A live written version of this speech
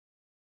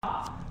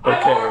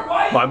Okay,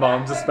 my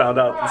mom just found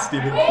out that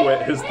Steven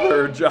quit his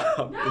third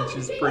job and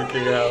she's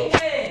freaking out.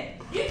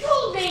 You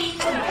told me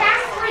for the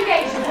past 3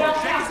 days you don't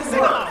have to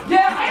work.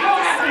 Yeah, I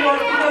don't have to work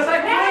because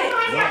I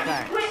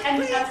quit.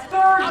 And a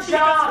third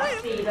job,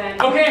 Steven.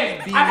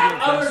 Okay, I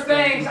have other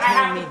things I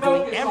have to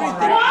focus on.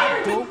 Why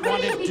are you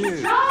quitting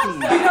these jobs?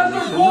 Because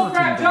they're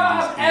bullcrap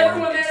jobs.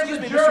 Everyone there is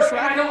a jerk, and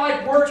I don't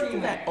like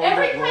working there.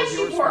 Every place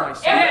you work,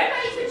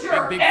 everybody's a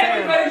jerk.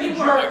 Everybody's a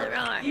jerk.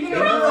 Even the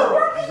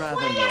girls.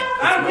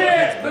 I don't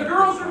care. The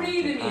girls are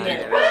mean to me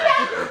there. What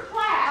about your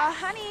class?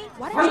 Honey,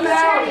 why Are you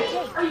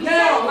studying?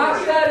 No, I'm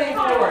not studying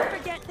for it.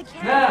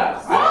 No, I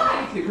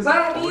don't need to, because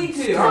I don't need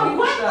to. So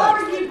what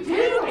are you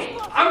doing?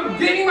 I'm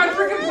getting my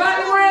freaking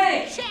platinum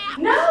ring.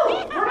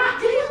 No, we're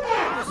not doing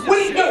that.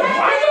 Wait, no,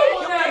 I don't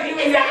want to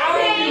doing that.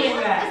 I'm doing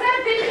that. Is that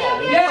a video?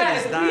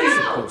 Yes,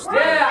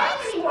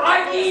 yeah,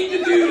 I need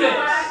to do this.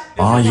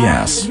 Ah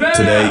yes,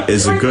 today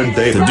is a good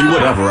day to do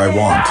whatever I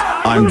want.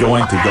 I'm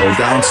going to go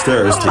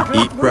downstairs to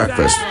eat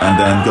breakfast and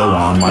then go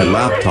on my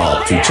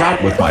laptop to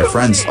chat with my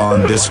friends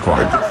on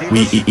Discord. Okay,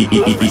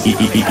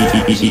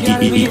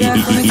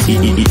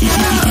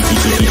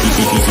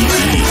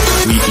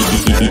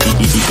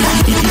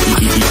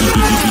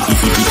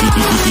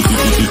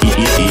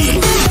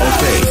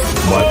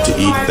 what to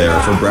eat there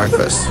for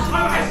breakfast?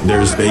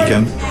 There's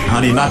bacon,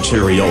 honey nut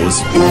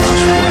Cheerios,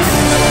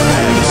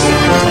 eggs,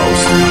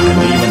 toast,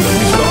 and even the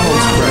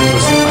McDonald's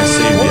breakfast I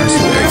saved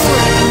yesterday.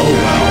 Oh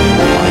well,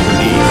 I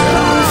can eat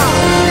that.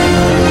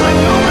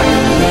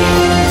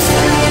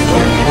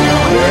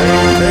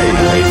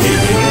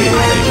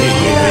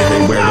 Hey,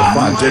 where the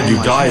fuck did you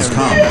guys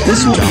come?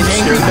 This will be an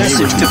angry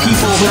message to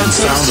people who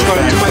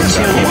unsubscribe to my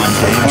channel.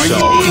 Are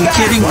you even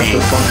kidding me?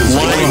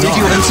 Why did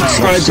you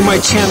unsubscribe to my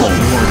channel?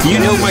 You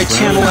know my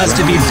channel has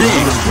to be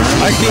big.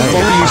 I think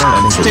all you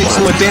sticks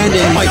will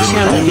abandon my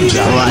channel.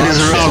 What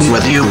is wrong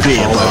with you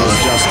people?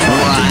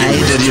 Why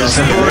did you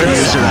support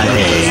user I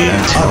hate?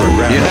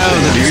 You know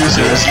the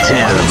user is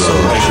terrible.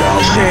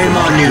 Shame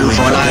on you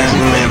for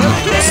letting him.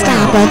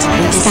 Stop it.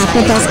 Stop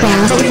with those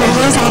grounded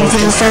videos and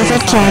your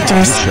favorite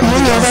characters. You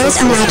know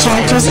those are my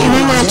characters and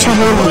they're not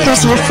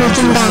troublemakers, you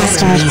freaking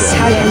bastards.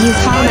 How dare you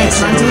call my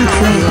content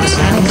cringe?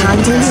 My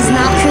content is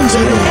not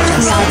cringy. We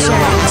all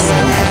jerks.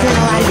 I feel a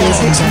lot of these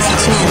are just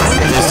chance.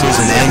 This is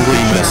an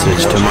angry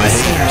message to my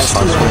haters.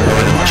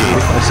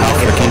 How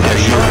freaking dare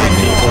you hate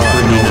me?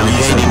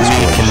 Hating me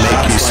can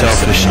make you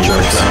selfish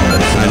jerks.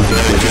 I'm the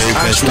very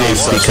best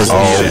days because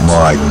oh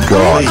my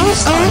god.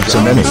 So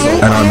many,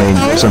 and I mean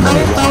so many,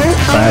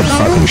 bad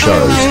fucking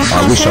shows.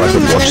 I wish I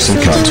could watch some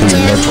Cartoon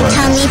Network.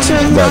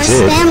 That's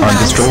it, I'm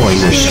destroying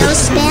this shit.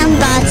 Those spam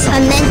bots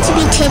are meant to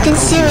be taken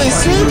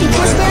seriously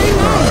because they're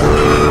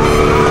annoying.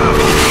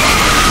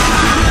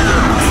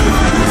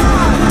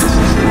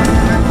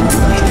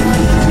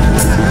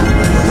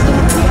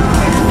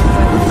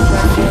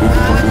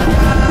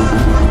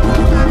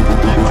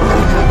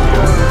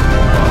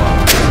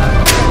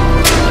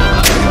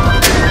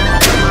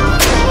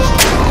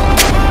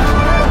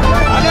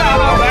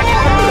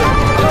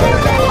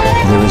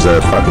 There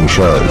are fucking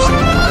shows,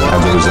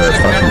 and there is a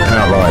fucking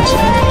power lines.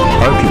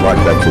 Hope you like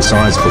that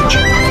concise bitch.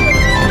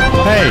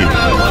 Hey,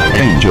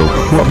 Angel,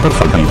 what the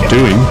fuck are you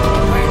doing?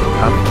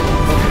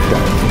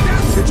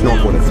 It's not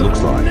what it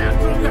looks like.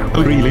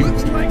 Oh really?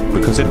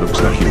 Because it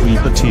looks like you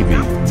eat the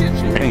TV.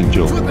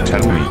 Angel,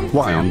 tell me,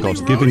 why on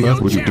God's giving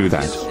earth would you do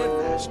that?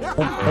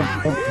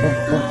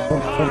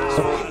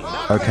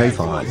 Okay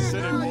fine.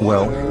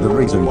 Well, the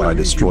reason why I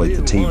destroyed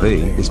the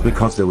TV is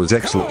because there was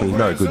absolutely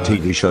no good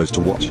TV shows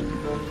to watch.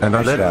 And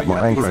I let out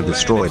my anger and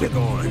destroyed it.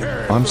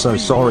 I'm so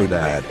sorry,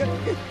 Dad.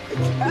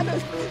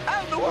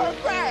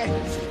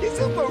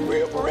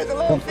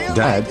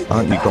 Dad,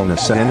 aren't you gonna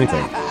say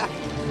anything?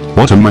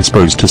 What am I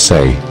supposed to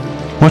say?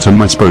 What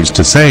am I supposed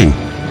to say?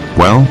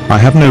 Well, I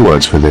have no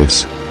words for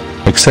this.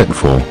 Except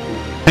for...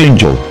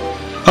 Angel.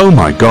 Oh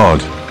my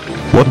god.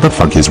 What the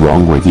fuck is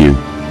wrong with you?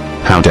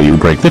 How dare you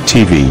break the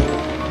TV?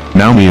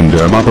 Now me and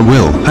her mother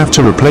will have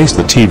to replace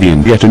the TV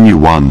and get a new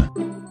one.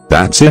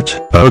 That's it,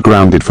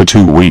 grounded for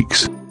 2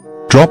 weeks.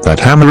 Drop that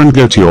hammer and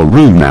go to your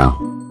room now.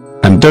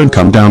 And don't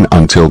come down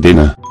until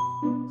dinner.